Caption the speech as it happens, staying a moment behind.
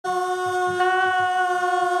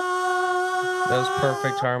That was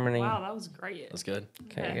perfect harmony. Wow, that was great. That's good.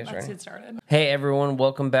 Okay, you guys let's ready? get started. Hey everyone,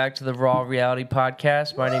 welcome back to the Raw Reality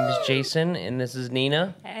Podcast. My name is Jason, and this is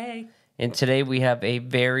Nina. Hey. And today we have a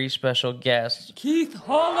very special guest, Keith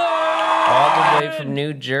Holland! all the way from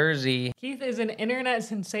New Jersey. Keith is an internet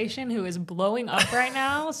sensation who is blowing up right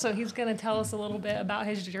now, so he's going to tell us a little bit about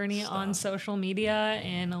his journey on social media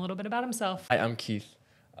and a little bit about himself. Hi, I'm Keith.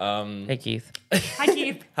 Hey Keith. Hi,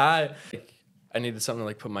 Keith. Hi. I needed something to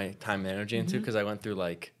like put my time and energy into because I went through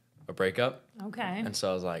like a breakup. Okay. And so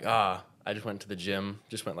I was like, I just went to the gym,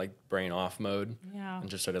 just went like brain off mode. Yeah. And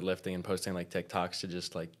just started lifting and posting like TikToks to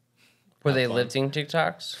just like. Were they fun. lifting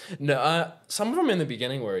TikToks? No, some of them in the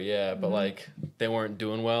beginning were, yeah, but like they weren't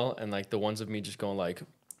doing well. And like the ones of me just going like,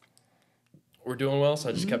 we're doing well. So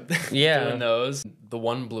I just kept doing those. The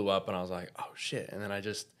one blew up and I was like, oh shit. And then I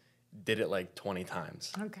just did it like 20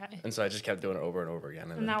 times. Okay. And so I just kept doing it over and over again.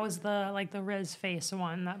 And that was the Riz face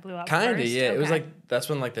one that blew up Kind of, first? yeah. Okay. It was like, that's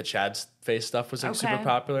when like the Chad's face stuff was like super Okay.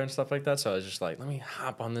 popular and stuff like that. So I was just like, let me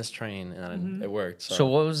hop on this train. And it worked. So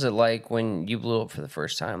what was it like when you blew up for the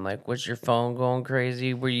first time? Like, was your phone going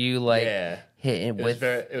crazy? Were you like hitting with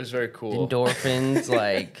it was very cool. endorphins?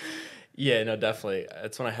 Like, Yeah, no, definitely.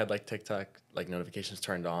 It's when I had like TikTok like notifications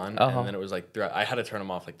turned on. Uh-huh. And then it was like, I had to turn them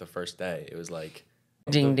off like the first day. It was like.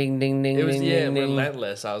 ding, ding, ding, ding, It was, ding, yeah, ding, ding.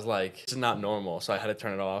 relentless. I was like, it's not normal. So I had to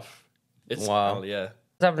turn it off. It's, Wow. yeah.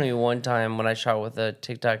 This happened to me one time when I shot with a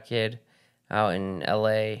TikTok kid out in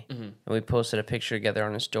LA, and we posted a picture together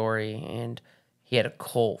on a story, and he had a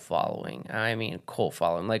cult following. I mean, cult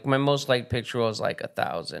following. Like, my most liked picture was like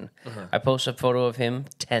 1,000. I posted a photo of him,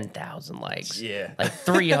 10,000 likes. Yeah. Like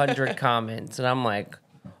 300 comments, and I'm like,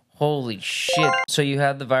 holy shit. So you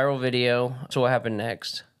had the viral video. So what happened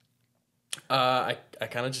next? I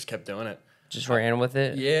kind of just kept doing it. Just ran with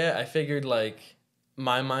it? Yeah, I figured like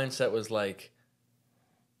my mindset was like,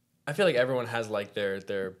 I feel like everyone has like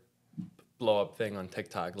their blow up thing on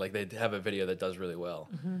TikTok. Like they have a video that does really well,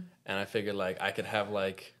 and I figured like I could have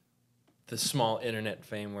like the small internet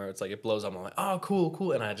fame where it's like it blows up. I'm like, oh,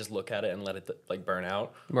 cool, and I just look at it and let it like burn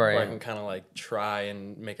out. Right. Or I can kind of like try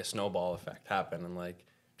and make a snowball effect happen and like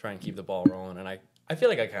try and keep the ball rolling. And I feel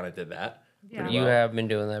like I kind of did that. Yeah. You have been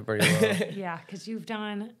doing that pretty well. Yeah, because you've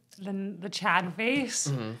done the Chad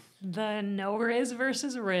face, the no Riz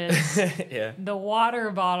versus Riz, Yeah. the water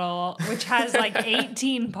bottle, which has like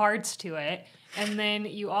 18 parts to it. And then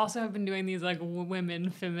you also have been doing these like women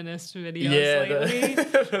feminist videos lately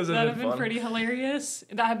those that have been fun. pretty hilarious.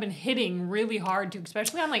 That have been hitting really hard too,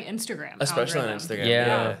 especially on like Instagram. Especially on algorithm. Instagram. Yeah.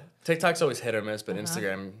 Yeah. TikTok's always hit or miss, but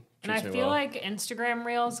Instagram And I treats me feel well. like Instagram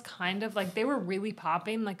Reels kind of like they were really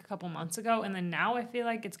popping like a couple months ago, and then now I feel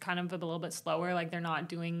like it's kind of a little bit slower. Like they're not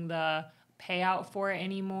doing the payout for it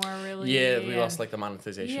anymore, really. Yeah, we and lost like the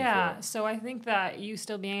monetization yeah, for it. so I think that you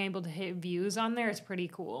still being able to hit views on there is pretty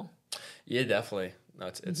cool. Yeah, definitely. No,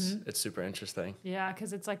 it's super interesting. Yeah,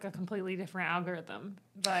 because it's like a completely different algorithm,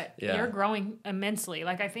 but Yeah. you're growing immensely.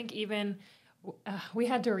 Like I think even we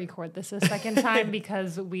had to record this a second time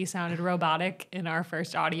because we sounded robotic in our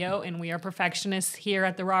first audio, and we are perfectionists here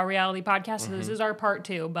at the Raw Reality Podcast. So this is our part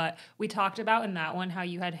 2, but we talked about in that one how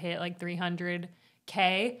you had hit like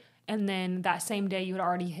 300K. And then that same day, you had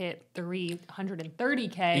already hit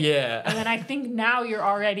 330K. Yeah. And then I think now you're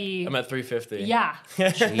already... I'm at 350. Yeah.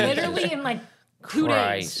 Literally in like 2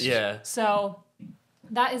 Christ. days. Yeah. So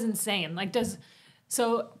that is insane. Like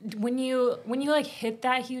so when you like hit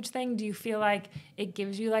that huge thing, do you feel like it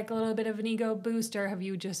gives you like a little bit of an ego boost, or have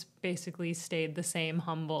you just basically stayed the same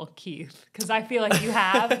humble Keith? Because I feel like you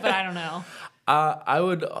have, but I don't know. I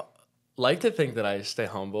would like to think that I stay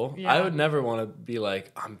humble. Yeah. I would never want to be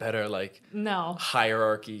like, I'm better, like No.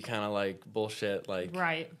 hierarchy kind of like bullshit. Like,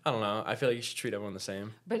 Right. I don't know. I feel like you should treat everyone the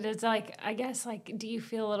same. But it's like, I guess, like, do you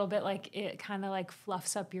feel a little bit like it kind of like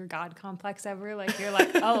fluffs up your God complex ever? Like, you're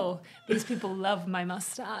like, oh, these people love my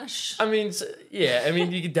mustache. I mean, yeah. I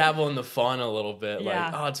mean, you could dabble in the fun a little bit. Like,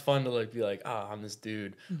 Yeah. oh, it's fun to like be like, oh, I'm this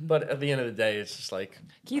dude. But at the end of the day, it's just like,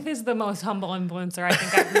 Keith is the most humble influencer I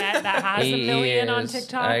think I've met that has He a million on is.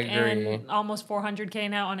 TikTok I agree. and almost 400K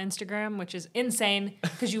now on Instagram, which is insane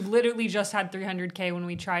because you literally just had 300K when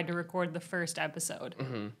we tried to record the first episode.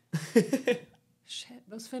 Shit,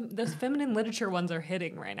 those feminine literature ones are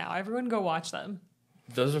hitting right now. Everyone go watch them.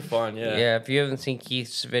 those are fun. Yeah. Yeah, if you haven't seen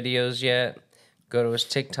Keith's videos yet, go to his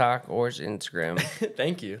TikTok or his Instagram.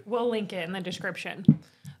 Thank you. We'll link it in the description.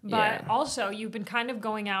 But Yeah. also, you've been kind of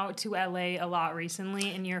going out to LA a lot recently,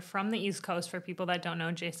 and you're from the East Coast. For people that don't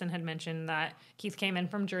know, Jason had mentioned that Keith came in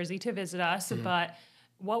from Jersey to visit us. But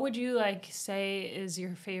What would you like say is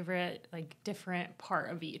your favorite like different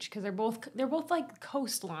part of each? Because they're both like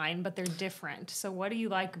coastline, but they're different. So what do you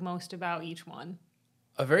like most about each one?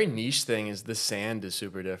 A very niche thing is the sand is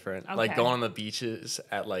super different. Like Okay. going on the beaches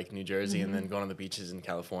at like New Jersey and then going on the beaches in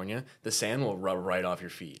California, the sand will rub right off your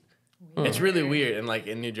feet. It's really weird. And like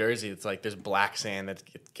in New Jersey, it's like there's black sand that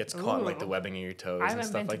gets caught in like the Ooh. webbing of your toes I and haven't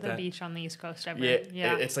stuff been to like the that. beach on the East Coast ever.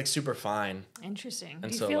 Yeah, it's like super fine. Interesting. And Do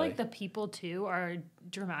you so, feel like- like the people too are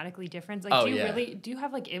dramatically different? Like, Oh, do you yeah. do you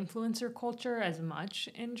have like influencer culture as much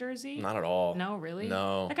in Jersey? Not at all. No, really?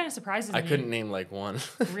 No. That kind of surprises me. I couldn't name like one.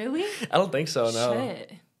 Really? I don't think so, no.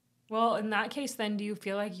 Shit. Well, in that case, then do you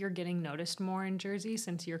feel like you're getting noticed more in Jersey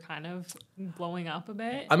since you're kind of blowing up a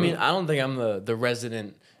bit? I mean, I don't think I'm the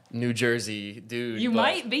resident New Jersey dude. You but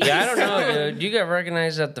might be. Yeah, I don't know, dude. You got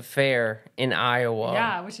recognized at the fair in Iowa.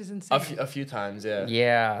 Yeah, which is insane. A few times, yeah.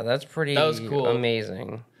 Yeah, that's pretty That was cool.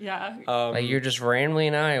 amazing. Yeah. Like you're just randomly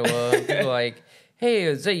in Iowa. And people are like, hey,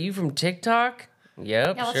 is that you from TikTok? Yep,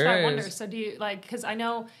 Yeah, that's sure what I is. wonder. So do you like, because I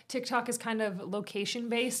know TikTok is kind of location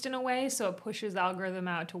based in a way, so it pushes the algorithm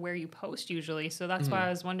out to where you post usually. So that's why I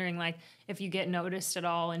was wondering like if you get noticed at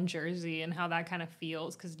all in Jersey and how that kind of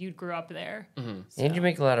feels because you grew up there. And you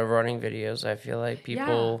make a lot of running videos. I feel like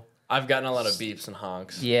people. I've gotten a lot of beeps and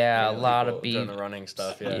honks. Yeah, a lot of during beep. the running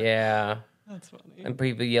stuff, Yeah. yeah. That's funny. And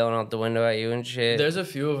people yelling out the window at you and shit. There's a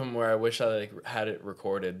few of them where I wish I like had it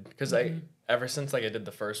recorded because ever since like I did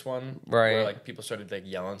the first one, Right. where like people started like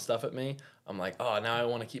yelling stuff at me, I'm like, oh, now I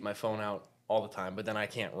want to keep my phone out all the time, but then I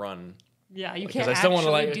can't run Yeah, you because can't. I still want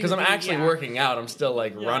to like do because I'm the- actually yeah. working out. I'm still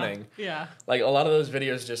like running. Yeah. Like a lot of those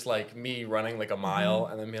videos, just like me running like a mile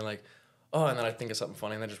and then being like, oh, and then I think of something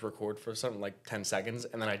funny and then just record for something like 10 seconds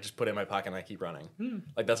and then I just put it in my pocket and I keep running.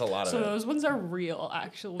 Like that's a lot So of it. those ones are real,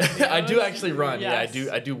 actually. I do actually run. Yes.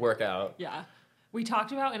 Yeah, I do work out. Yeah. We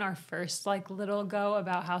talked about in our first like little go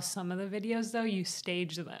about how some of the videos though you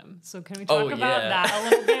stage them. So can we talk about yeah. that a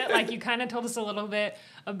little bit? Like you kind of told us a little bit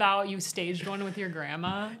about you staged one with your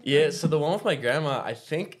grandma. Yeah, so the one with my grandma, I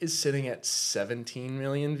think, is sitting at 17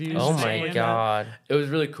 million views. oh something my like that. god. It was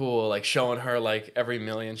really cool, like showing her like every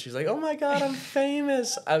million. She's like, "Oh my god, I'm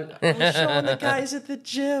famous! I was showing the guys at the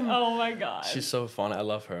gym." Oh my god. She's so fun. I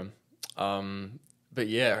love her. But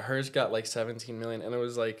yeah, hers got like 17 million, and it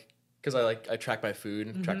was like because I track my food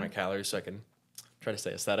and track my calories so I can try to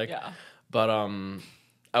stay aesthetic. Yeah. But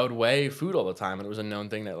I would weigh food all the time, and it was a known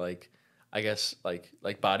thing that like I guess like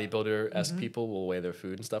bodybuilder-esque people will weigh their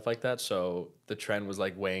food and stuff like that. So the trend was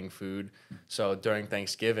like weighing food. So during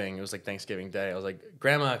Thanksgiving, it was like Thanksgiving Day. I was like,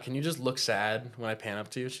 Grandma, can you just look sad when I pan up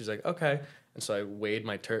to you? She's like, okay. And so I weighed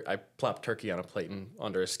my I plopped turkey on a plate and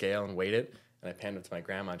under a scale and weighed it. And I panned up to my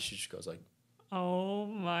grandma, and she just goes like, Oh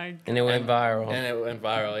my god. And it went viral. and it went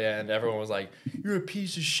viral, yeah. And everyone was like, "You're a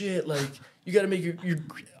piece of shit! Like, you got to make your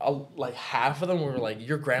like half of them were like,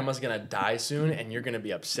 your grandma's gonna die soon, and you're gonna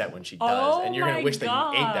be upset when she does, Oh and you're gonna my wish that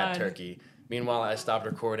you ate that God. turkey." Meanwhile, I stopped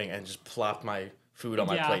recording and just plopped my food on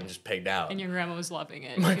my Yeah. plate and just pigged out. And your grandma was loving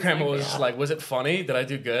it. My She's grandma like, was just like, "Was it funny? Did I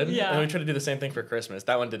do good?" Yeah. And we tried to do the same thing for Christmas.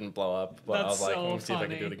 That one didn't blow up, but I That's was like, so "Let me see if I can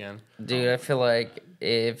do funny. it again." Dude, I feel like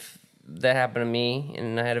if that happened to me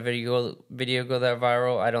and I had a video go that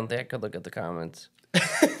viral, I don't think I could look at the comments.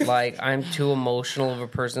 Like, I'm too emotional of a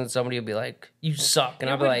person. Somebody would be like, "You suck," and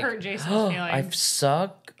It I'd be would like, hurt Jason's "Oh, feelings. I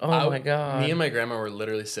suck." Oh my god. Me and my grandma were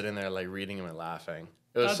literally sitting there like reading them and laughing.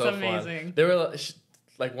 It was That's so amazing. fun. They were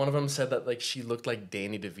like one of them said that like she looked like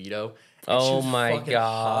Danny DeVito. And she Oh was my fucking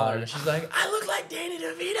God. hollering. She's like, "I look like Danny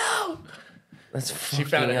DeVito." That's She fucking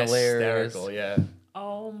found it hilarious. hysterical. Yeah,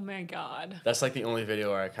 Oh my god. that's like the only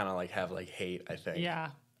video where I kind of like have like hate. I think. Yeah.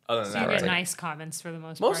 Other than So that, you it's get like, nice comments for the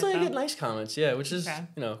most mostly part. I get nice comments. Yeah, which is Okay.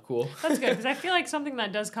 Cool. That's good because I feel like something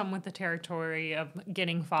that does come with the territory of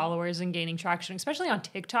getting followers and gaining traction, especially on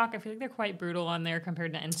TikTok. I feel like they're quite brutal on there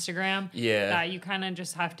compared to Instagram. Yeah. That you kind of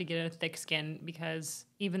just have to get a thick skin because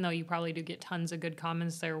even though you probably do get tons of good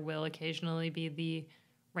comments, there will occasionally be the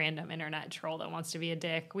random internet troll that wants to be a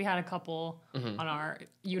dick. We had a couple on our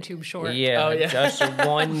YouTube short. Yeah, Oh, yeah. just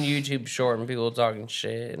one YouTube short and people talking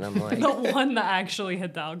shit, and I'm like, The one that actually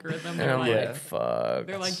hit the algorithm. and They're I'm like, Yeah. like, fuck.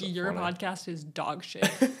 they're like so your funny. podcast is dog shit.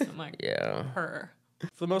 I'm like, Yeah. her.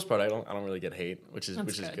 For the most part, I don't really get hate, which is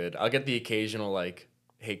good. good. I'll get the occasional like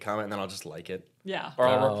hate comment, and then I'll just like it. Yeah. Or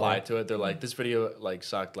I'll Oh. reply to it. They're like, "This video like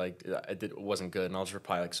sucked. Like it wasn't good," and I'll just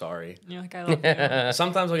reply like, "Sorry." You're like, I love you.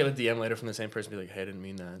 Sometimes I'll get a DM later from the same person, be like, "Hey, I didn't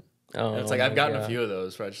mean that." Oh, And it's like I've my gotten God. a few of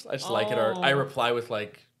those where I just like it, or I Oh. reply with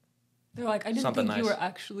like, They're like, I didn't Something think you nice. were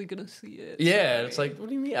actually gonna see it. "Yeah." Sorry. It's like, what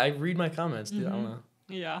do you mean? I read my comments, dude. I don't know.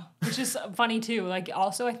 Yeah, which is funny too. Like,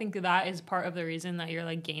 also, I think that is part of the reason that you're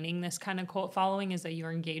like gaining this kind of cult following is that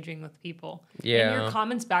you're engaging with people. Yeah. And your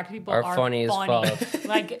comments back to people Are are funny as fuck.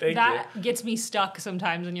 Like, that gets me stuck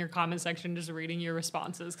sometimes in your comment section just reading your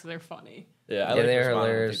responses because they're funny. Yeah, I like they're responding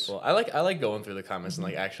to hilarious. people. I like going through the comments and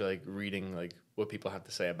like actually like reading like what people have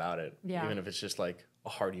to say about it. Yeah. Even if it's just like a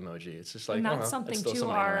heart emoji. It's just like, And I don't that's know, something it's still too.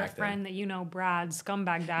 someone Our interacting. friend that you know, Brad,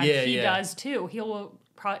 Scumbag Dad, Yeah, he yeah. does too. He'll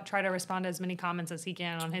try to respond to as many comments as he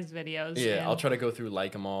can on his videos. Yeah, and, I'll try to go through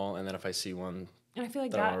like them all, and then if I see one, and I feel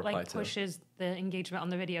like that I wanna that reply like to. pushes the engagement on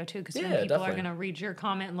the video too, because Yeah, then people definitely. are gonna read your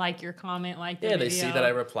comment, like your comment, like the yeah, video. they see that I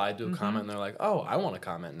replied to a comment, and they're like, "Oh, I want to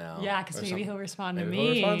comment now." Yeah, because or maybe something. he'll respond to Maybe me.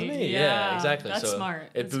 he'll respond to me. Yeah, exactly. That's so smart.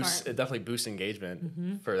 It That's boosts. smart. It definitely boosts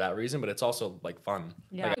engagement for that reason, but it's also like fun.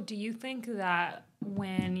 Yeah. Like, Do you think that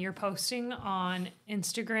when you're posting on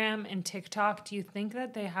Instagram and TikTok, do you think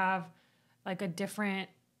that they have like a different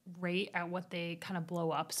rate at what they kind of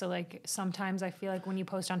blow up? So like sometimes I feel like when you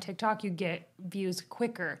post on TikTok, you get views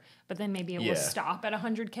quicker, but then maybe it will stop at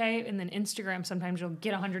 100K. And then Instagram, sometimes you'll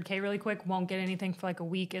get 100K really quick, won't get anything for like a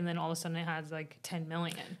week, and then all of a sudden it has like 10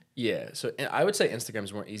 million. yeah, so I would say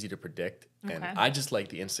Instagram's more easy to predict, and Okay. I just like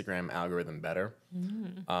the Instagram algorithm better.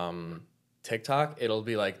 TikTok, it'll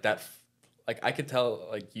be like that. Like I could tell,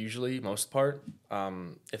 like usually most part,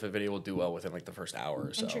 if a video will do well within like the first hour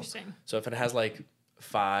or so. Interesting. So if it has like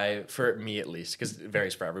 5, for me at least, because it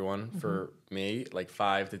varies for everyone. For me, like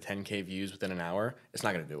 5 to 10K views within an hour, it's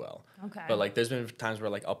not gonna do well. Okay. But like there's been times where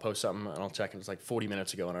like I'll post something and I'll check and it's like 40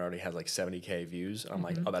 minutes ago and it already has like 70K views, and I'm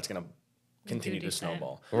like, oh, that's gonna continue to decent.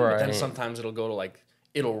 snowball. But then Right. sometimes it'll go to like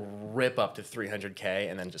it'll rip up to 300K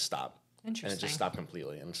and then just stop. And it Interesting. just stopped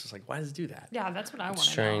completely. And it's just like, why does it do that? Yeah, that's what I want to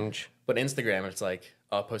know. Strange. But Instagram, it's like,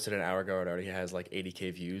 oh, I posted an hour ago, it already has like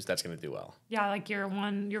 80K views. That's going to do well. Yeah, like your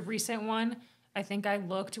recent one, I think I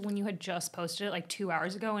looked when you had just posted it like 2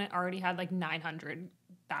 hours ago, and it already had like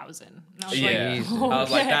 900,000. And I was Yeah. like, I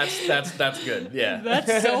was like, okay. that's good. Yeah.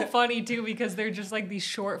 That's so funny too, because they're just like these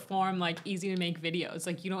short form, like easy to make videos.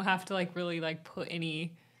 Like you don't have to like really like put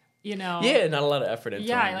any, you know. Yeah, not a lot of effort into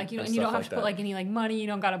Yeah, them like you and don't, and you don't stuff have to that. put like any like money. You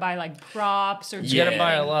don't got to buy like props or. You gotta Yeah.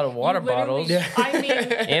 buy a lot of water You literally- bottles I mean,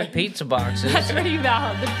 and pizza boxes. that's pretty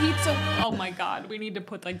valid. The pizza. Oh my god, we need to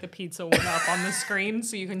put like the pizza one up on the screen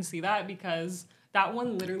so you can see that, because that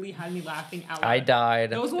one literally had me laughing out loud. I died.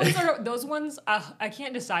 Those ones. I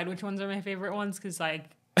can't decide which ones are my favorite ones, because like.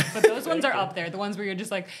 But those ones are up there. The ones where you're just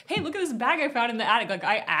like, hey, look at this bag I found in the attic. Like,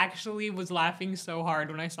 I actually was laughing so hard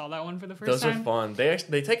when I saw that one for the first Those time. are fun.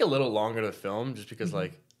 They take a little longer to film just because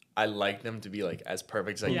like I like them to be like as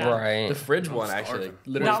perfect as I Yeah. can. Right. The fridge one actually, like,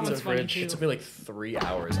 literally, That one's the funny, fridge. too. It took me like 3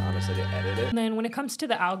 hours honestly to edit it. And then when it comes to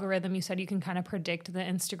the algorithm, you said you can kind of predict the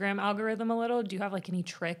Instagram algorithm a little. Do you have like any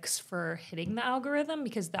tricks for hitting the algorithm?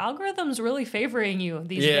 Because the algorithm's really favoring you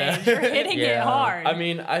these Yeah. days. You're hitting it Yeah. hard. I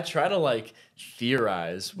mean, I try to like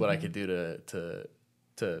theorize what I could do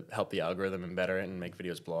to help the algorithm and better it and make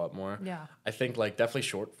videos blow up more. Yeah. I think like definitely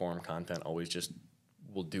short form content always just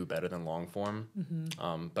will do better than long form.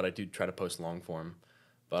 But I do try to post long form.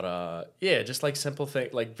 But yeah, just like simple thing,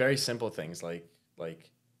 like very simple things, like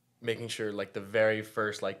making sure like the very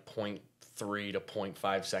first like 0.3 to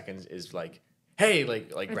 0.5 seconds is like, hey,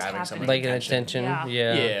 like It's grabbing someone's Like an attention. attention.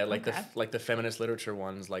 Yeah. Yeah. Yeah, like Okay. the feminist literature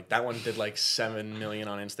ones, like that one did like 7 million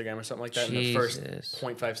on Instagram or something like that. And the first Jesus.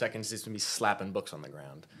 0.5 seconds is to be slapping books on the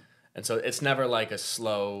ground, and so it's never like a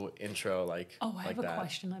slow intro like. Oh, I like have a that.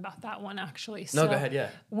 question about that one actually. No, go ahead. Yeah.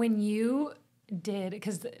 When you did,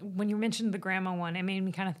 because when you mentioned the grandma one, it made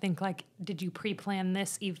me kind of think like, did you pre-plan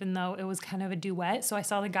this even though it was kind of a duet? So I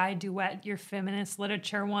saw the guy duet your feminist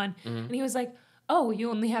literature one, and he was like, oh, you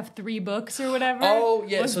only have 3 books or whatever? Oh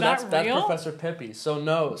yeah, Was so that that's real? Professor Pippi. So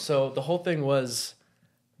no, so the whole thing was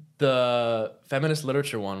the feminist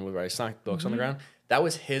literature one where I snuck books on the ground. That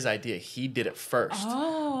was his idea. He did it first.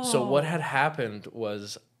 Oh. So what had happened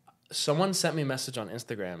was someone sent me a message on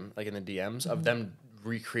Instagram, like in the DMs, of them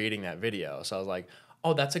recreating that video. So I was like,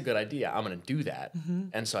 oh, that's a good idea. I'm gonna do that.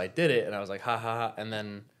 And so I did it, and I was like, ha ha ha. And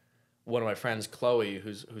then one of my friends, Chloe,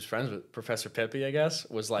 who's friends with Professor Pippi, I guess,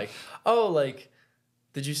 was like, oh, like,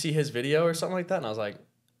 did you see his video or something like that? And I was like,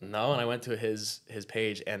 no. And I went to his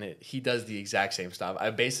page, and he does the exact same stuff. I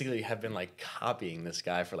basically have been like copying this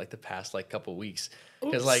guy for like the past like couple weeks,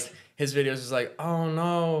 because like his videos is like, oh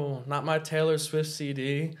no, not my Taylor Swift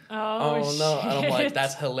CD. Oh, no. And I'm like, shit.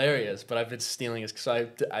 that's hilarious. But I've been stealing his. So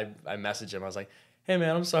I messaged him. I was like, hey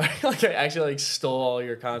man, I'm sorry. Like I actually like stole all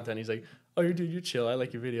your content. He's like, oh, you're chill. I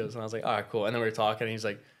like your videos. And I was like, all right, cool. And then we were talking, and he's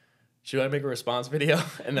like, should I make a response video?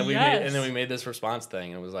 And then we made this response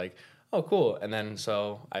thing, and it was like, oh, cool. And then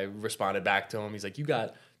so I responded back to him. He's like, you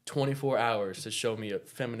got 24 hours to show me a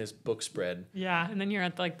feminist book spread. Yeah, and then you're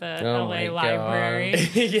at like the Oh LA my library.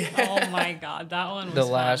 Yeah. Oh my god, that one was The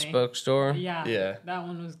last funny. bookstore. Yeah. That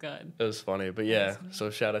one was good. It was funny, but yeah. So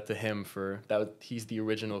shout out to him for that. He's the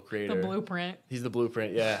original creator. The blueprint. He's the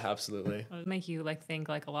blueprint. Yeah, absolutely. It'll make you like think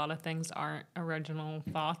like a lot of things aren't original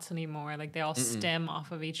thoughts anymore. Like they all stem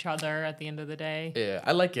off of each other at the end of the day. Yeah,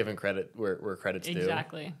 I like giving credit where credit's due.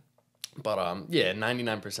 Exactly. But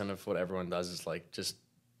 99% of what everyone does is like just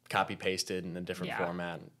copy pasted in a different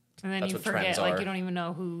format. And then That's you what forget, trends like are. you don't even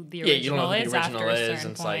know who the Yeah, you don't know original who the is original after a is, certain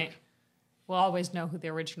and it's point. like- We'll always know who the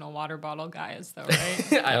original water bottle guy is, though,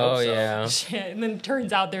 right? I hope Oh so. yeah. Shit. And then it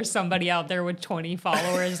turns out there's somebody out there with 20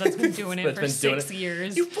 followers that's been doing it That's for been doing 6 it.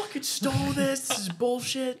 years. You fucking stole this. This is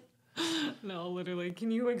bullshit. No, literally.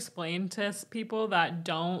 Can you explain to people that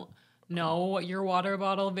don't know what your water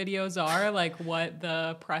bottle videos are, like what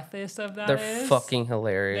the preface of that They're is? fucking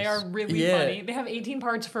hilarious. They are really Yeah. funny. They have 18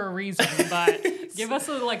 parts for a reason, but give us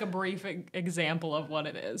a brief example of what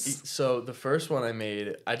it is. So the first one I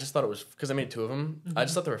made, I just thought it was because I made 2 of them. I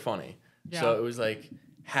just thought they were funny. Yeah. So it was like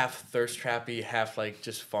half thirst trappy, half like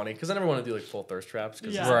just funny. Because I never want to do like full thirst traps.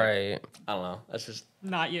 Cause Yeah. it's like, Right. I don't know. That's just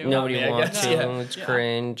Not you. Nobody me, I wants guess. to. Yeah. It's Yeah.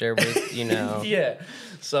 cringe. Everybody, you know. yeah.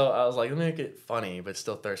 So I was like, let me make it funny, but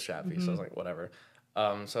still thirst trappy. So I was like, whatever.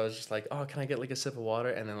 So I was just like, oh, can I get like a sip of water?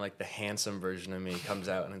 And then like the handsome version of me comes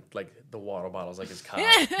out, and like the water bottle's like his cock.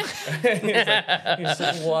 He's like, here's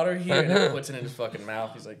some water here, and he puts it in his fucking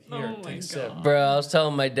mouth. He's like, here, Oh my take a sip. God. Bro, I was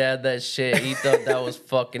telling my dad that shit. He thought that was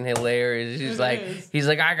fucking hilarious. It He's is.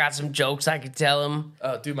 like, I got some jokes I could tell him.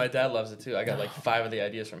 Oh, dude, my dad loves it too. I got like 5 of the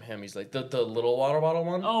ideas from him. He's like, the little water bottle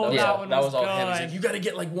one. Oh, was, that one that was was all him. He's good. like, you got to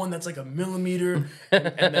get like one that's like a millimeter, and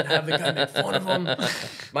then have the guy make fun of him.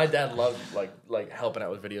 My dad loved like helping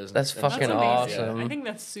out with videos. That's and fucking stuff. awesome. I think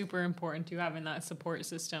that's super important to having that support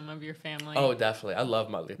system of your family. Oh, definitely. I love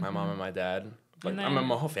my mom and my dad. Like, And I mean, then-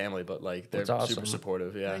 my whole family, but like they're That's awesome. super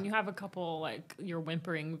supportive. Yeah. And you have a couple like your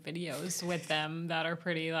whimpering videos with them that are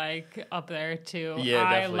pretty like up there too. Yeah,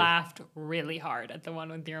 I definitely. laughed really hard at the one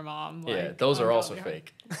with your mom. Yeah, like, those oh are God, also yeah.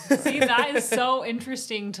 fake. See, that is so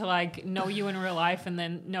interesting to like know you in real life and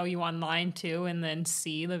then know you online too, and then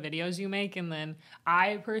see the videos you make. And then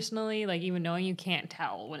I personally, like, even knowing you can't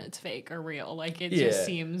tell when it's fake or real. Like, it Yeah. just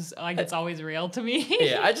seems like it's always real to me.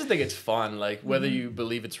 Yeah, I just think it's fun. Like whether you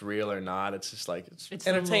believe it's real or not, it's just like it's the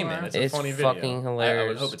entertainment. lure. It's a It's funny video. fucking I would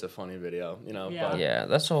hilarious. hope it's a funny video. You know. Yeah. But Yeah,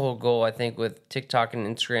 that's the whole goal, I think, with TikTok and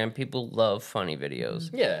Instagram. People love funny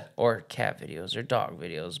videos. yeah. Or cat videos or dog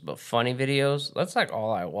videos. But funny videos, that's like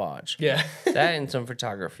all I watch. Yeah. That and some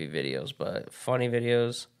photography videos. But funny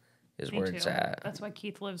videos is Me where it's too. at. That's why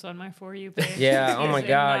Keith lives on my For You page. Yeah, oh my Using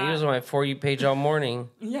God. that. He was on my For You page all morning.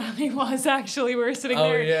 Yeah, he was actually. We were sitting Oh,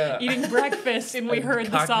 there yeah. eating breakfast, and we I heard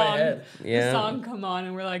the cocked my song. head. Yeah. The song come on,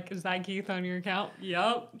 and we're like, "Is that Keith on your account?"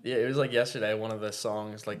 Yup. Yeah, it was like yesterday. One of the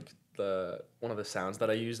songs, like one of the sounds that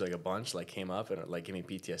I used, like a bunch, like came up and it like gave me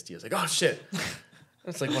PTSD. I was like, oh shit.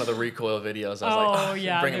 It's like one of the recoil videos. I was like, Oh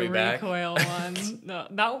yeah, bringing the me back. recoil one. No,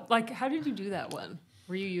 that like, how did you do that one?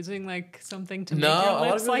 Were you using like something to No, make a your lot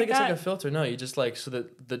of lips people like think it's that? like a filter. No, you just like so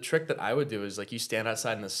the trick that I would do is like you stand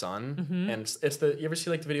outside in the sun Mm-hmm. and it's the you ever see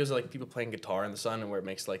like the videos of like people playing guitar in the sun and where it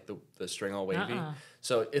makes like the string all wavy. Uh-uh.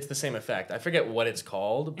 So it's the same effect. I forget what it's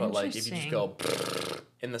called, but like if you just go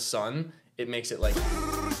in the sun, it makes it like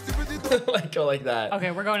like go like that.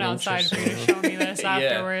 Okay, we're going outside for you to show me this Yeah.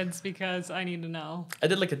 afterwards because I need to know. I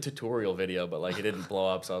did like a tutorial video, but like it didn't blow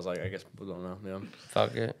up, so I was like, I guess people don't know. Yeah.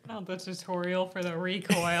 Fuck it. Not the tutorial for the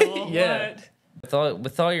recoil. Yeah. What?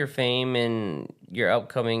 With all your fame and your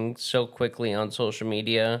upcoming so quickly on social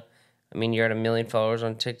media, I mean, you're at 1 million followers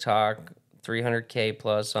on TikTok, 300K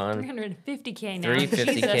plus on 350K now. 350K.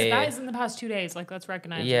 Jesus, that is in the past 2 days. Like, let's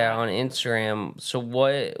recognize yeah that. on Instagram. So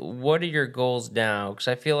what are your goals now? Because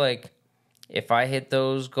I feel like if I hit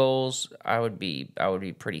those goals, I would be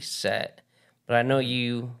pretty set. But I know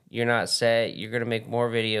you're not set. You're gonna make more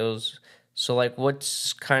videos. So like,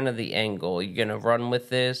 what's kind of the end goal? You're gonna run with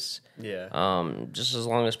this, Yeah. just as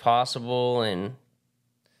long as possible and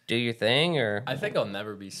do your thing, or I think I'll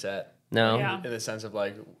never be set. no? Yeah. In the sense of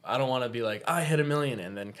like, I don't want to be like, I hit 1 million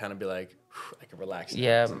and then kind of be like, I can relax. Now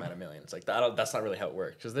Yeah. 'cause I'm at 1 million. It's like that's not really how it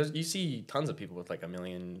works because you see tons of people with like 1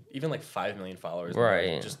 million, even like 5 million followers, and they're,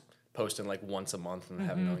 like, Right. just posting like once a month and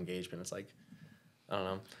having no engagement. It's like, I don't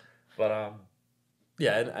know, but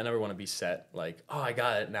yeah, I never want to be set like, oh, I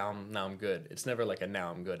got it now. I'm good. It's never like a now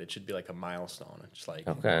I'm good. It should be like a milestone. It's like,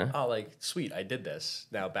 Okay. oh, like sweet, I did this.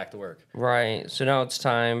 Now back to work. Right. So now it's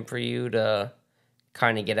time for you to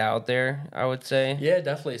kind of get out there, I would say. Yeah,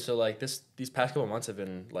 definitely. So like these past couple months have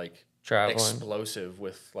been like Traveling. explosive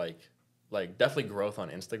with like like definitely growth on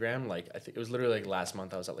Instagram. Like I think it was literally like last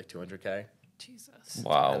month I was at like 200K. Jesus.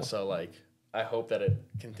 Wow. And so like I hope that it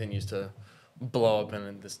continues to blow up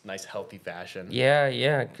in this nice healthy fashion.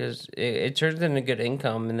 Yeah, because it turns into good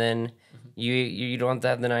income, and then you don't have to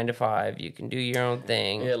have the 9 to 5. You can do your own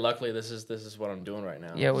thing. Yeah, luckily this is what I'm doing right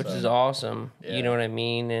now. Yeah, which is awesome. Yeah. You know what I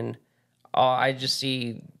mean? And I just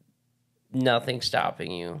see nothing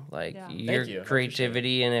stopping you. Like Yeah. your Thank you. I appreciate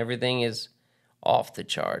creativity and everything is off the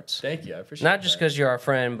charts. Thank you. I appreciate Not just that. because you're our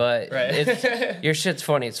friend, but Right. your shit's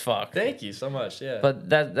funny as fuck. Thank you so much. Yeah. But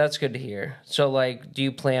that's good to hear. So like, do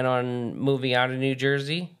you plan on moving out of New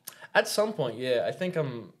Jersey? At some point, yeah. I think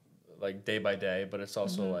I'm like day by day, but it's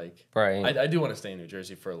also like Right. I do want to stay in New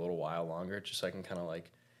Jersey for a little while longer, just so I can kind of like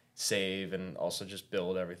save and also just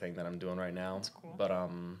build everything that I'm doing right now. That's cool. But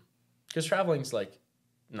because traveling's like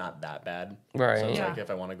not that bad. Right. So it's Yeah. like if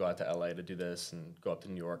I want to go out to LA to do this and go up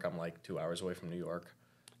to New York, I'm like 2 hours away from New York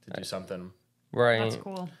to do something. Right. That's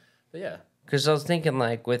cool. But yeah. Because I was thinking,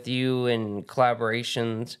 like, with you and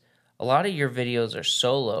collaborations, a lot of your videos are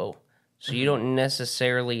solo, so you don't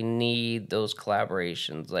necessarily need those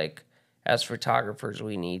collaborations. Like, as photographers,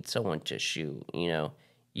 we need someone to shoot, you know.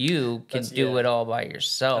 You can do it all by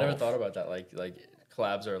yourself. I never thought about that. Like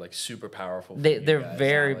collabs are like super powerful. For They're you guys.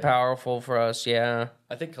 very Like, powerful for us, yeah.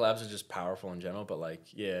 I think collabs are just powerful in general, but like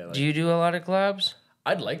yeah. Like, Do you do a lot of collabs?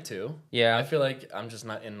 I'd like to. Yeah. I feel like I'm just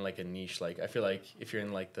not in like a niche. Like I feel like if you're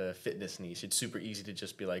in like the fitness niche, it's super easy to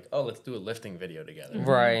just be like, oh, let's do a lifting video together.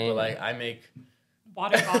 Right. But like I make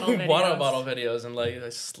Water bottle videos. water bottle videos and like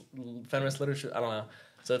feminist literature. I don't know.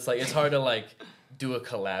 So it's like it's hard to like do a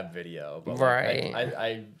collab video. But Right.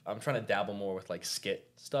 Like, I'm trying to dabble more with like skit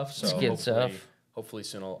stuff. So Skit stuff. Hopefully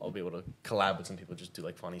soon I'll be able to collab with some people, just do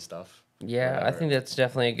like funny stuff. Yeah, I Whatever. think that's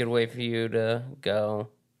definitely a good way for you to go.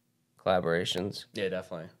 Collaborations. Yeah,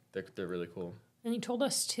 definitely. They're really cool. And you told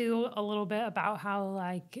us too a little bit about how,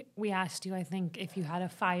 like, we asked you, I think, if you had a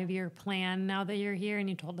 5-year plan now that you're here, and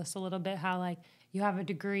you told us a little bit how, like, you have a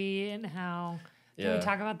degree and how. Can Yeah. we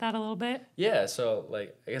talk about that a little bit? Yeah, so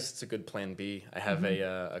like I guess it's a good plan B. I have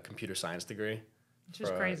a computer science degree. Which is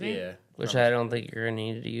crazy. Yeah. Which I don't think you're gonna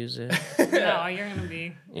need to use it. No, you're gonna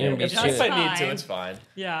be. You're gonna be If That's shit. I need fine. to, it's fine.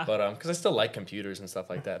 Yeah. But because I still like computers and stuff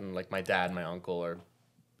like that, and like my dad and my uncle are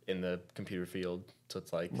in the computer field, so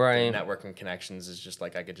it's like Right. the networking connections is just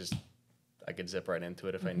like I could zip right into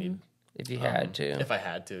it if I need. If you had to. If I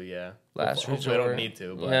had to, yeah. Last Hopefully I resort. don't need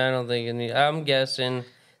to, but Yeah, I don't think you need. I'm guessing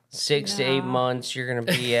 6 to 8 No. months you're gonna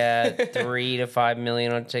be at 3 to 5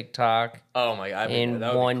 million on TikTok oh my god, and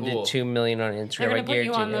that would 1 be cool. to 2 million on They're Instagram. I gonna put you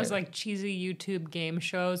guarantee on it. those like cheesy YouTube game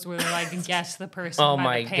shows where they like guess the person. Oh by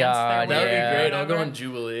my the pants God, they're That would wearing be Yeah. or great. I'll go whatever. on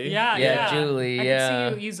Jubilee. Yeah, Yeah, yeah, Julie, I yeah.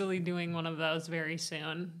 can see you easily doing one of those very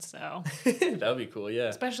soon. So, that would be cool. Yeah.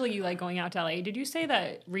 especially you like going out to LA. Did you say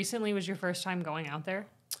that recently was your first time going out there?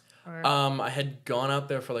 Or, I had gone out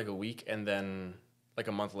there for like a week, and then like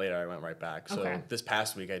a month later, I went right back. So Okay. this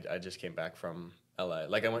past week, I just came back from LA.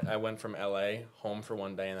 Like I went from LA home for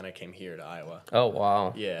one day, and then I came here to Iowa. Oh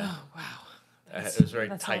wow. Yeah, wow. it was very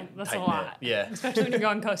That's tight. a tight lot. knit. Yeah, Especially when you're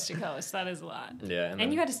going coast to coast. That is a lot. yeah. And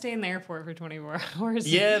then- you had to stay in the airport for 24 hours.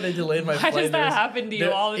 yeah, they delayed my Why flight. does that happen to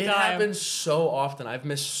you all the it time? happens so often. I've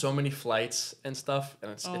missed so many flights and stuff,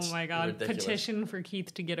 and it's Oh it's my God. ridiculous. Petition for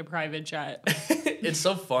Keith to get a private jet. It's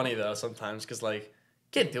so funny though sometimes because like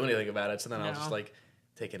can't do anything about it. So then I'll No. just like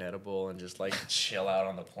take an edible and just like chill out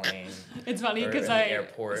on the plane. It's funny Or because in the I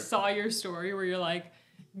airport. saw your story where you're like,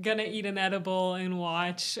 gonna eat an edible and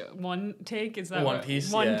watch One Take. Is that One what-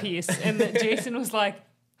 Piece, One yeah. Piece. And that Jason was like,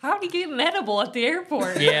 how do you get an edible at the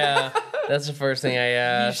airport? Yeah, that's the first thing I You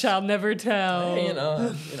asked. shall never tell. Hey, you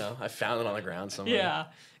know, I found it on the ground somewhere. Yeah.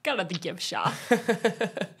 Got it at the gift shop.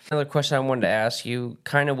 Another question I wanted to ask you,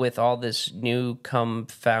 kind of with all this new come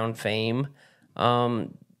found fame,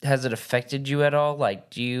 has it affected you at all? Like,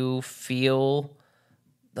 do you feel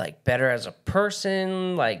like better as a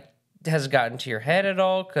person? Like, has it gotten to your head at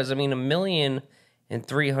all? Because I mean,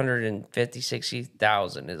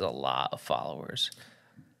 1,350,000 is a lot of followers.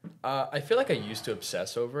 I feel like I used to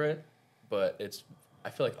obsess over it, but I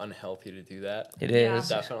feel like unhealthy to do that. It Yeah. is.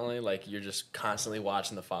 Definitely, like you're just constantly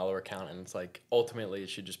watching the follower count, and it's like ultimately it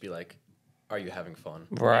should just be like, are you having fun?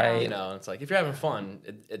 Right. You know, it's like if you're having fun,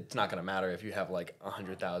 it's not gonna matter if you have like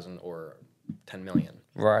 100,000 or 10 million.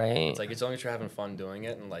 Right. It's like as long as you're having fun doing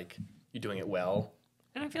it and like you're doing it well,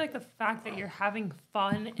 And I feel like the fact that you're having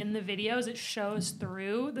fun in the videos, it shows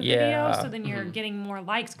through the Yeah. video. So then you're getting more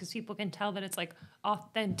likes because people can tell that it's like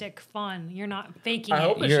authentic fun. You're not faking I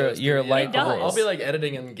hope it. it shows You're too, like does. I'll be like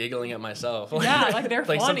editing and giggling at myself. Yeah, like they're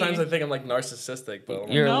like funny. sometimes I think I'm like narcissistic, but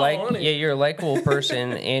I'm you're like, No. funny. you're a likable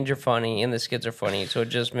person and you're funny and the skits are funny, so it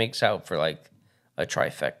just makes out for like a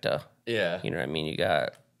trifecta. Yeah. You know what I mean? You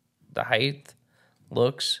got the height,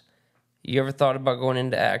 looks. You ever thought about going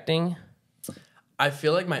into acting? I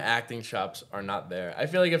feel like my acting chops are not there. I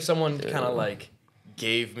feel like if someone kind of like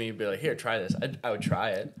gave me, be like, here, try this, I would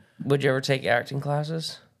try it. Would you ever take acting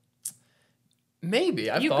classes? Maybe.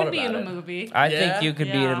 I've You thought could be about in it. a movie. I Yeah? think you could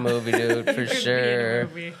be in Yeah. a movie, dude, for You could be in a sure.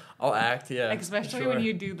 movie. I'll act, yeah. Like, especially sure. when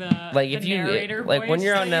you do the Like, the if you- narrator like, when voice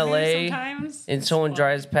you're that out in you do LA sometimes, And it's someone fun.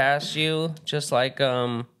 drives past you, just like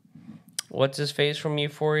what's his face from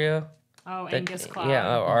Euphoria? Oh, That- Angus Cloud. Yeah,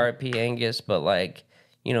 R.I.P. Angus. But like,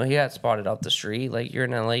 you know, he got spotted out the street. Like, you're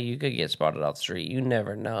in LA, you could get spotted out the street. You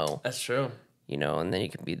never know, That's true. you know. And then you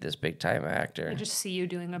can be this big time actor. They just see you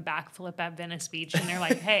doing a backflip at Venice Beach, and they're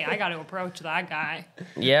like, "Hey, I got to approach that guy."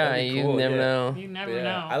 Yeah, That'd be you cool, never yeah. know. You never Yeah.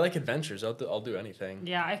 know. I like adventures. I'll do anything.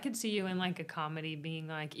 Yeah, I could see you in like a comedy, being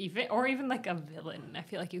like even like a villain. I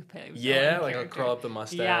feel like you play. A Yeah, villain like I'll character. curl up the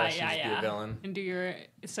mustache Yeah, and yeah, just be yeah. a villain. And do your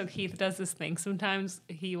so Heath does this thing. Sometimes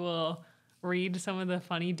he will read some of the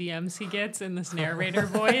funny DMs he gets in this narrator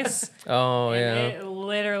voice. Oh And yeah. it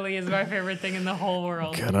literally is my favorite thing in the whole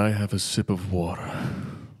world. Can I have a sip of water?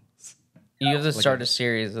 You have to start a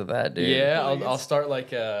series of that, dude. Yeah, I'll Please. start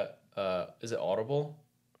like is it Audible?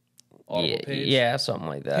 Audible Yeah, page? yeah, something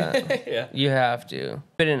like that. Yeah. You have to.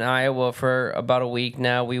 Been in Iowa for about a week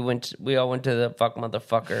now. We all went to the fuck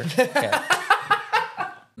motherfucker. Okay.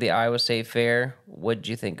 The Iowa State Fair. What'd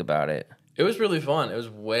you think about it? It was really fun. It was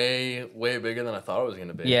way, way bigger than I thought it was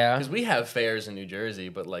gonna be. Yeah. Because we have fairs in New Jersey,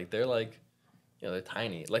 but like they're like, you know, they're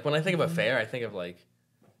tiny. Like when I think of a fair, I think of like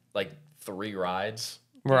 3 rides.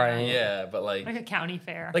 Right. Yeah, but Like a county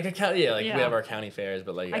fair. like a county. Yeah, like Yeah. we have our county fairs,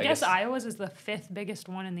 but like I guess Iowa's is the 5th biggest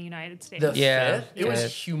one in the United States. the Yeah, 5th, it was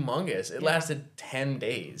yeah. humongous. It Yeah. lasted 10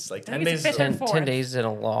 days. Like 10 think it's days. the 5th or 10 fourth. days in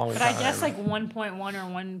a long But time. I guess like 1.1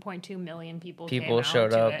 or 1.2 million people came People out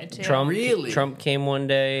showed to up. it, too. Really? Trump came one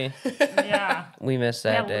day. Yeah. We missed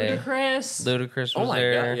Yeah, that day. Ludacris. Ludacris was Oh my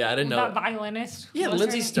there. god! Yeah, I didn't know. That violinist. Yeah, was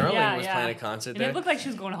Lindsey her- Sterling yeah, was yeah. playing a concert And there. it looked like she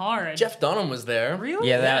was going hard. Jeff Dunham was there. Really?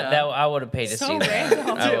 Yeah, Yeah. that I would have paid to So see that.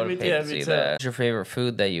 random. I Yeah, would me- have paid yeah, to me see too. that. What's your favorite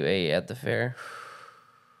food that you ate at the fair?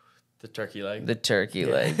 The turkey leg. The turkey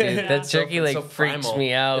leg, dude. Yeah. That turkey So- leg so freaks primal.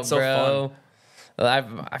 me out, It's so bro.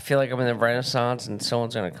 I feel like I'm in the Renaissance and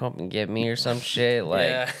someone's gonna come up and get me or some shit. Like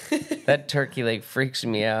yeah. that turkey leg freaks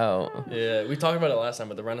me out. Yeah, we talked about it last time,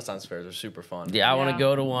 but the Renaissance fairs are super fun. Yeah, I want Yeah. to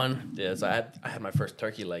go to one. Yeah, so I had my first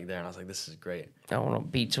turkey leg there, and I was like, this is great. I want to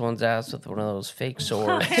beat someone's ass with one of those fake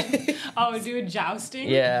swords. Oh, doing jousting?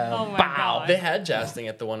 Yeah. Oh my Bow. god. They had jousting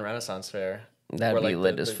at the one Renaissance fair. That'd where, be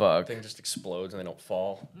lit as the fuck. thing just explodes and they don't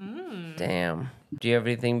fall. Damn. Do you have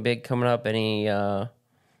anything big coming up? Any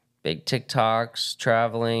big TikToks,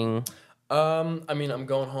 traveling? I mean, I'm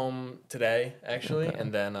going home today, actually,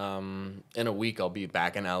 and then in a week I'll be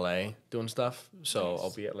back in LA doing stuff. So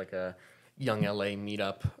I'll be at like a young LA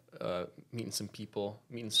meetup, meeting some people,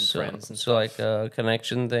 meeting some friends and So like a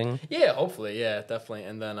connection thing. yeah, hopefully, yeah, definitely.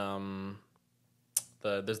 And then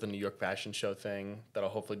there's the New York Fashion Show thing that I'll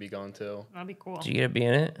hopefully be going to. That'd be cool. Do you get to be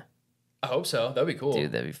in it? I hope so. That'd be cool.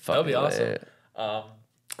 Dude, that'd be fucking That'd be awesome. lit.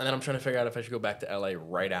 And then I'm trying to figure out if I should go back to LA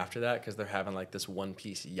right after that because they're having like this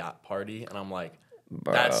one-piece yacht party, and I'm like,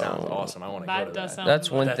 that sounds Bro. awesome. I want to go That to does that. sound- That's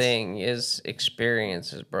one That's- thing is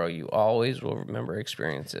experiences, bro. You always will remember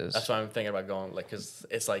experiences. That's why I'm thinking about going, like, because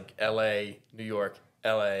it's like LA, New York,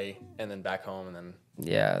 LA, and then back home, and then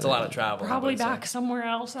Yeah. it's a lot of travel. Probably back somewhere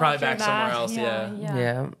else. Probably after back that. somewhere else, yeah.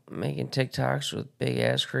 Yeah, making TikToks with big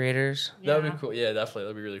ass creators. That'd Yeah. be cool. Yeah, definitely.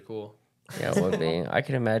 That'd be really cool. Yeah, it would be. I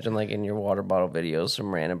can imagine like in your water bottle videos,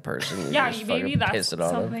 some random person. You Yeah, just maybe fucking that's piss it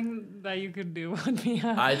on them. something that you could do. Would be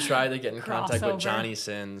I tried to get in contact Crossover. with Johnny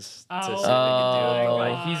Sins to see Oh. if we could do it. Oh. But,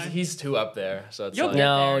 like, he's too up there, so it's You'll like, get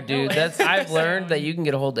No, there. dude, No, that's it's I've learned that soon. you can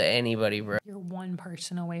get a hold of anybody, bro. You're one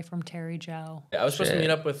person away from Terry Joe. Yeah, I was supposed to Shit.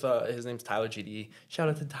 meet up with his name's Tyler GD. Shout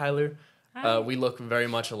out to Tyler. Hi. We look very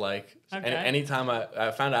much alike. Okay. Anytime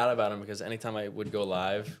I found out about him because anytime I would go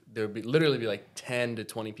live, there would be literally be like 10 to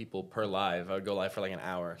 20 people per live. I would go live for like an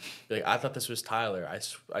hour. Be like, I thought this was Tyler.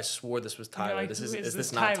 I swore this was Tyler. like, This "Who is is this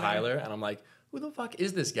this not Tyler?" Tyler? And I'm like, who the fuck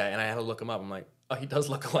is this guy? And I had to look him up. I'm like, oh, he does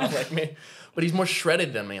look a lot like me, but he's more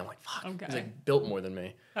shredded than me. I'm like, fuck, Okay. he's like built more than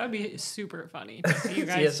me. That would be super funny to see you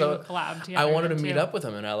guys Yeah, do so a collab together. I wanted to too. meet up with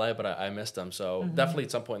him in LA, but I missed him. So definitely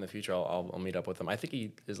at some point in the future, I'll meet up with him. I think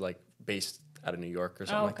he is like based out of New York or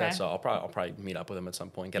something like that. So I'll probably meet up with him at some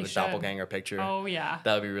point, get a doppelganger picture. Oh yeah,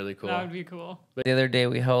 that would be really cool. That would be cool. But the other day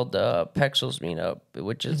we held Pexels meetup,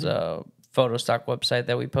 which is a photo stock website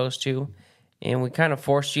that we post to, and we kind of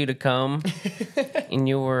forced you to come, and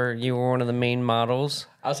you were one of the main models.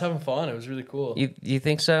 I was having fun. It was really cool. You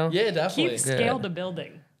think so? Yeah, definitely. Keith scaled a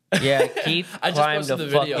building. Yeah, Keith climbed a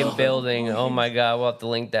fucking building. Oh my god, we'll have to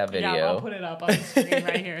link that video. Yeah, I'll put it up on the screen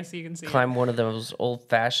right here so you can see. Climbed one of those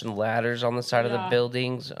old-fashioned ladders on the side of the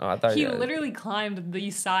buildings. Oh, I thought he literally climbed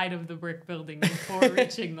the side of the brick building before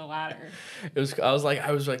reaching the ladder. I was like,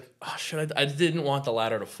 oh shit! I didn't want the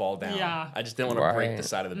ladder to fall down. Yeah, I just didn't want to break the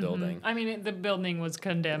side of the building. I mean, the building was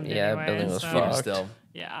condemned. Yeah, anyway, the building was so. fucked. Still.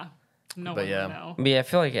 Yeah. No But one yeah. will know. But yeah, I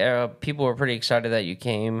feel like people were pretty excited that you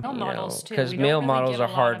came. Male models, too. Because We don't male really models get a are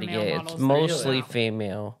lot hard of to male get. models. It's mostly Yeah.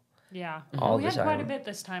 female. Yeah. All we the had quite a time. bit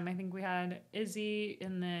this time. I think we had Izzy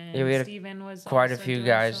and then Yeah, we had Steven was quite a also few doing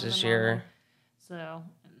guys some of this the year. model. So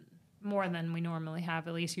more than we normally have.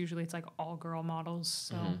 At least usually it's like all girl models.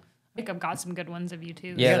 So I think I've got some good ones of you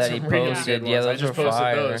too. Yeah, got that he some really posted. good Yeah, ones. I those just were posted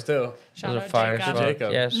fire. those too. Shout Those out are fire. Jacob.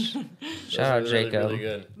 Jacob. Yes. Shout out Really, Jacob. really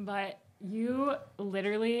good. But you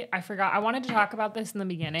literally, I forgot. I wanted to talk about this in the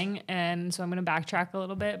beginning, and so I'm going to backtrack a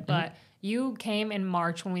little bit. But you came in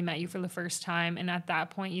March when we met you for the first time, and at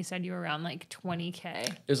that point, you said you were around like 20K.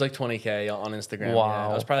 It was like 20K on Instagram. Wow. Yeah.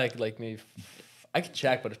 I was probably like maybe, I could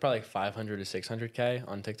check, but it's probably like 500 to 600K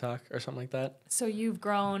on TikTok or something like that. So you've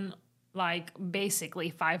grown like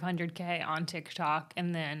basically 500K on TikTok,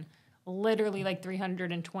 and then literally like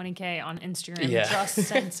 320K on Instagram just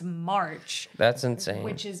since March. That's insane.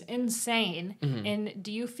 Which is insane. And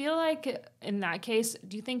do you feel like in that case,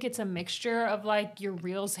 do you think it's a mixture of like your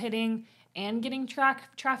reels hitting and getting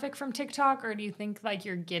traffic from TikTok, or do you think like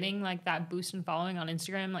you're getting like that boost in following on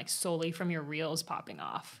Instagram like solely from your reels popping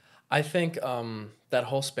off? I think that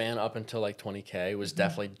whole span up until like 20K was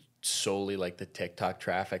definitely solely like the TikTok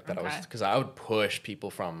traffic that I was, because I would push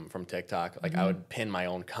people from TikTok. Like I would pin my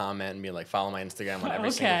own comment and be like, follow my Instagram on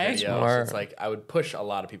every single video. So it's like I would push a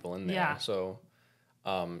lot of people in there. Yeah. So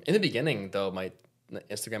in the beginning though, my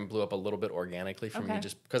Instagram blew up a little bit organically for me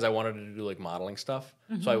just because I wanted to do like modeling stuff.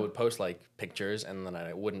 So I would post like pictures and then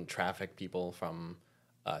I wouldn't traffic people from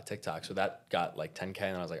TikTok. So that got like 10K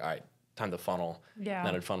and I was like, all right, time to funnel. Yeah. And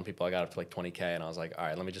then I'd funnel people. I got up to like 20K and I was like, all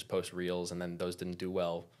right, let me just post reels. And then those didn't do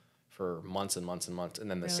well for months and months and months. And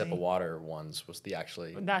then the sip of water ones was the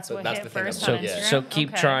actually. That's what hit the thing first that on Instagram? So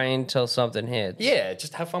keep trying till something hits. Yeah,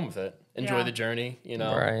 just have fun with it. Enjoy Yeah. the journey, you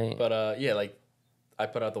know. Right. But yeah, like I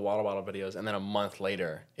put out the water bottle videos and then a month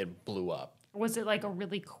later it blew up. Was it like a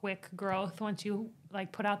really quick growth once you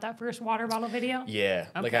like put out that first water bottle video? Yeah.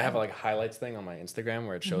 Like Okay. I have like a highlights thing on my Instagram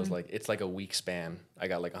where it shows like it's like a week span. I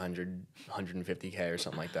got like 100, 150K or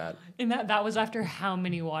something like that. And that was after how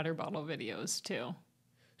many water bottle videos too?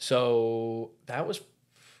 So that was,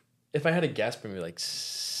 if I had to guess, maybe like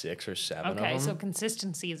 6 or 7 of Okay, them. so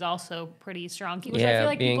consistency is also pretty strong. Which I Yeah, feel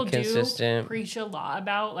like being people consistent. do preach a lot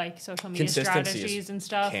about, like social media Consistency is strategies and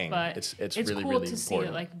stuff. king. But It's cool really, really to see it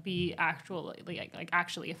important. like be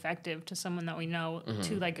actually effective to someone that we know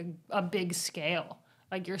to like a big scale.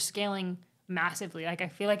 Like you're scaling massively. Like I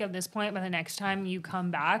feel like at this point, by the next time you come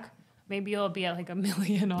back, maybe you'll be at like 1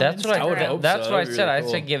 million on That's what Instagram. I would hope That's so. what I That'd be said. really I cool.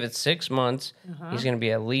 said give it 6 months. He's gonna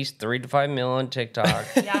be at least 3 to 5 mil on TikTok.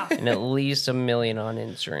 Yeah. And at least 1 million on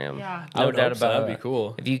Instagram. Yeah. I No would doubt hope so. about That'd it. be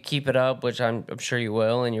cool. If you keep it up, which I'm sure you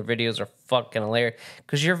will, and your videos are fucking hilarious,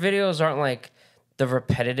 because your videos aren't like the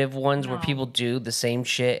repetitive ones where No. people do the same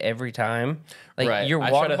shit every time. Like Right. your I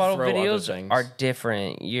try water to bottle throw other videos things. are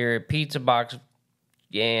different. Your pizza box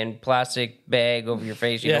and plastic bag over your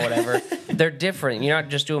face, you know, Yeah. whatever. They're different. You're not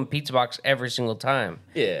just doing pizza box every single time.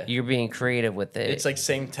 Yeah. You're being creative with it. It's like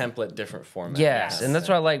same template, different format. Yes, and that's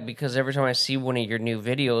what I like, because every time I see one of your new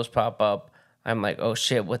videos pop up, I'm like, oh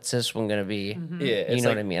shit, what's this one gonna be? Yeah. It's You know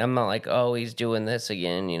like, what I mean? I'm not like, oh, he's doing this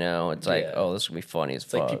again. You know, it's like, Yeah. oh, this will be funny as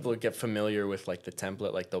It's fuck. like people get familiar with like the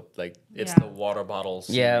template, it's Yeah. the water bottle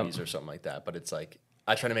series Yeah. or something like that. But it's like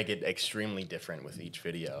I try to make it extremely different with each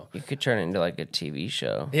video. You could turn it into like a TV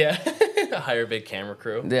show. Yeah, hire a big camera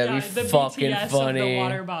crew. That'd be the fucking BTS funny. of the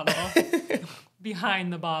water bottle.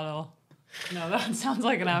 Behind the bottle. No, that sounds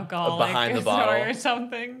like an alcoholic Behind the story bottle. or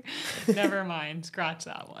something. Never mind. Scratch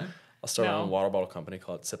that one. I'll start my No. own water bottle company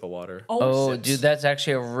called Sip of Water. Oh, Sips. dude, that's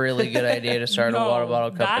actually a really good idea to start a water bottle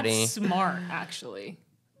company. That's smart, actually.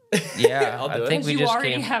 Yeah, I'll do I it. think Because we you just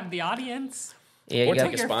already came. have the audience. Yeah, Or you got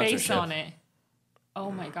take Put a your face sponsorship. on it. Oh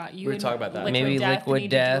my god, you We and talk about that. Maybe Liquid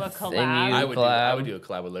need to do a Death and collab. you- I collab. would do a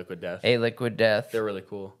collab with Liquid Death. Hey, Liquid Death. They're really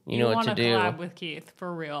cool. You know what to want do. collab with Keith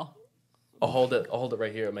for real. I'll hold it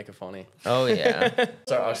right here. I'll make it funny. Oh yeah.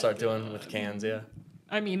 I'll start doing with cans. Yeah.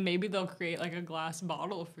 I mean, maybe they'll create like a glass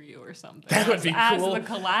bottle for you or something. That would be cool. As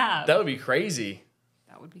the collab. That would be crazy.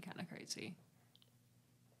 That would be kind of crazy.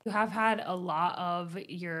 You have had a lot of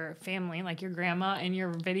your family, like your grandma, in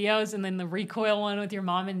your videos, and then the recoil one with your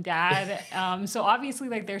mom and dad. So obviously,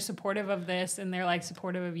 like they're supportive of this, and they're like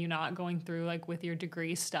supportive of you not going through like with your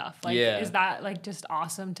degree stuff. Like, is that like just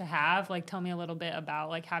awesome to have? Like, tell me a little bit about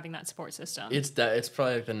like having that support system. It's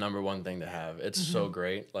probably like the number one thing to have. It's so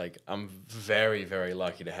great. Like, I'm very, very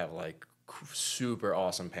lucky to have like super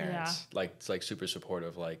awesome parents. Yeah. Like, it's like super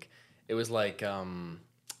supportive. Like, it was like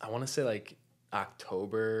I want to say like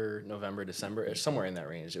October, November, December, somewhere in that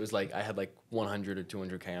range. It was like I had like 100 or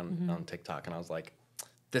 200K on TikTok, and I was like,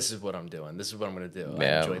 this is what I'm doing. This is what I'm going to do.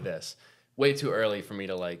 Yeah. I enjoy this. Way too early for me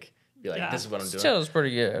to like be like, this is what I'm doing. Still, it's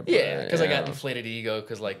pretty good. Yeah, because I got inflated ego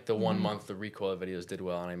because like the 1 month the recoil videos did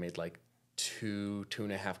well, and I made like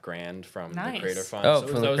 $2.5 grand from the creator fund. Oh,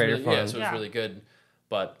 from the creator fund. Yeah, so it was really good.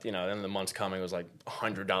 But, you know, then the months coming it was like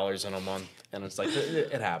 $100 in a month, and it's like,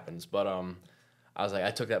 it happens. But, I was like,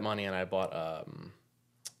 I took that money and I bought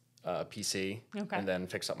a PC and then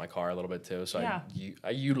fixed up my car a little bit too. So I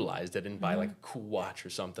utilized it and buy like a cool watch or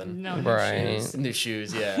something. No, new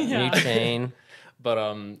shoes, yeah. New chain. But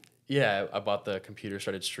yeah, I bought the computer,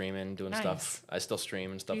 started streaming, doing stuff. I still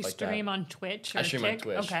stream and stuff like that. You stream on Twitch or I stream on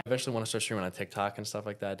Twitch. Okay. I eventually want to start streaming on TikTok and stuff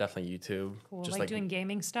like that. Definitely YouTube. Cool. Just like doing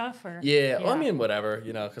gaming stuff or? Yeah. Well, I mean, whatever,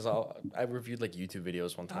 you know, because I reviewed like YouTube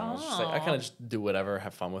videos one time. I was just like, I kind of just do whatever,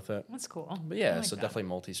 have fun with it. That's cool. But yeah, so definitely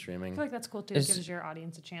multi-streaming. I feel like that's cool too. It gives your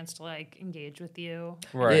audience a chance to like engage with you.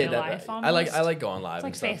 Right. Yeah, I like going live.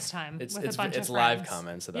 It's like FaceTime. It's with a bunch of live friends.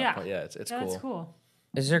 comments at that point. Yeah, it's cool. That's cool.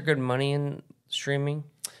 Is there good money in streaming?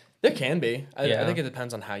 There can be. I think it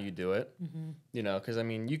depends on how you do it. You know, because I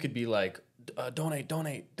mean, you could be like, donate,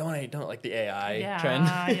 like the AI trend.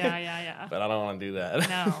 Yeah. But I don't want to do that.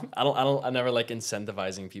 No. I never like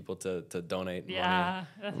incentivizing people to donate money. Yeah.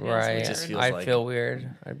 Right. It just feels I'd feel weird.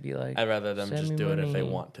 I'd be like, I'd rather them just do it if they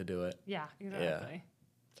want to do it. Yeah, exactly. Yeah.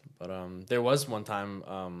 But there was one time,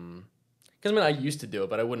 because I mean, I used to do it,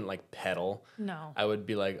 but I wouldn't like pedal. No. I would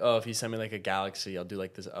be like, oh, if you send me like a galaxy, I'll do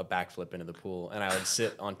like a backflip into the pool, and I would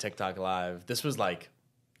sit on TikTok live. This was like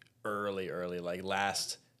early, like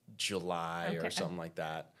last July or something like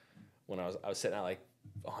that, when I was sitting at like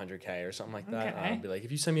 100K or something like that. And I'd be like,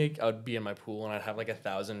 if you send me, I would be in my pool and I'd have like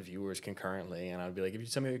 1,000 viewers concurrently, and I'd be like, if you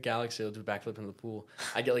send me a galaxy, I'll do a backflip into the pool.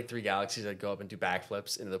 I get like 3 galaxies. I'd go up and do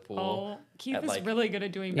backflips into the pool. Oh, Keith is really good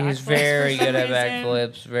at doing backflips. He's very good at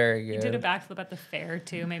backflips. Very good. He did a backflip at the fair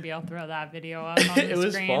too. Maybe I'll throw that video up on the screen. It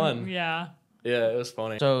was fun. Yeah. Yeah, it was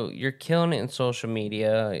funny. So you're killing it in social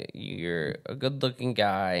media. You're a good-looking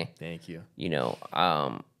guy. Thank you. You know,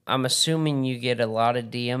 I'm assuming you get a lot of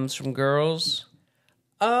DMs from girls.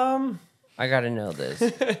 I gotta know this.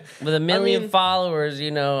 With 1 million followers,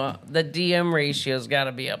 you know, the DM ratio's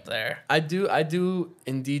gotta be up there. I do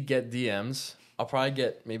indeed get DMs. I'll probably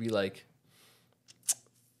get maybe like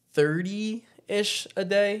 30-ish a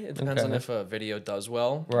day. It depends on if a video does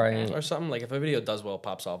well. Right. Or something. Like if a video does well,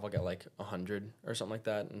 pops off, I'll get like 100 or something like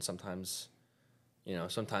that. And sometimes, you know,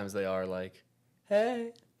 they are like,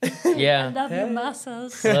 hey. Yeah. Love your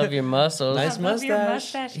muscles. Love your muscles. Nice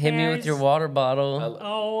mustache. Hit me with your water bottle.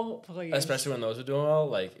 Oh, please. Especially when those are doing well.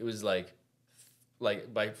 Like it was like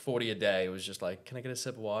by 40 a day, it was just like, can I get a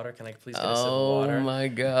sip of water? Can I please get a sip of water? Oh my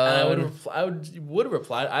god! And I would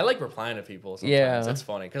reply. I like replying to people sometimes. Yeah, it's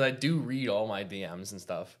funny because I do read all my DMs and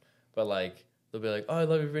stuff. But like they'll be like, "Oh, I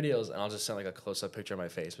love your videos," and I'll just send like a close up picture of my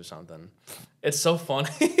face or something. It's so funny.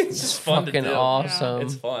 It's just fun to do. Fucking awesome. Yeah.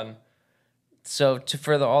 It's fun. So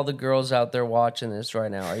for all the girls out there watching this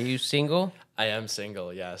right now, are you single? I am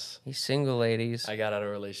single. Yes. He's single, ladies. I got out of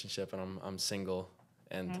a relationship and I'm single.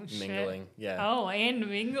 And mingling, yeah. Oh, and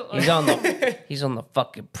mingle. He's on the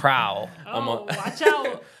fucking prowl. Oh, watch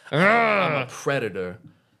out! I'm a predator.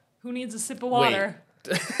 Who needs a sip of water?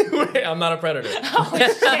 Wait, I'm not a predator. Oh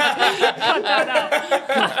shit! Cut that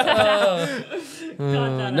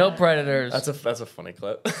out. No predators. That's a funny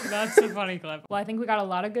clip. That's a funny clip. Well, I think we got a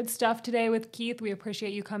lot of good stuff today with Keith. We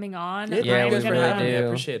appreciate you coming on. Yeah, we really do. I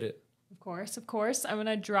appreciate it. Of course. I'm going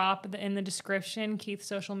to drop in the description Keith's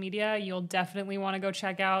social media. You'll definitely want to go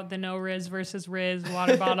check out the No Riz versus Riz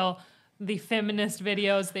water bottle, the feminist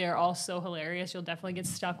videos. They are all so hilarious. You'll definitely get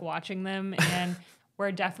stuck watching them. And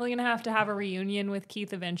we're definitely going to have a reunion with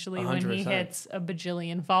Keith eventually 100%. When he hits a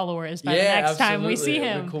bajillion followers by the next time we see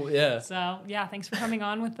him. Cool. Yeah. So, yeah, thanks for coming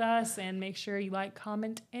on with us. And make sure you like,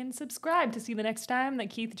 comment, and subscribe to see the next time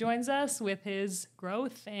that Keith joins us with his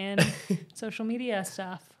growth and social media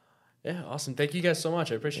stuff. Yeah, awesome. Thank you guys so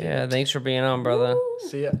much. I appreciate it. Yeah, thanks for being on, brother.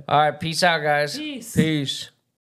 See ya. All right, peace out, guys. Peace. Peace.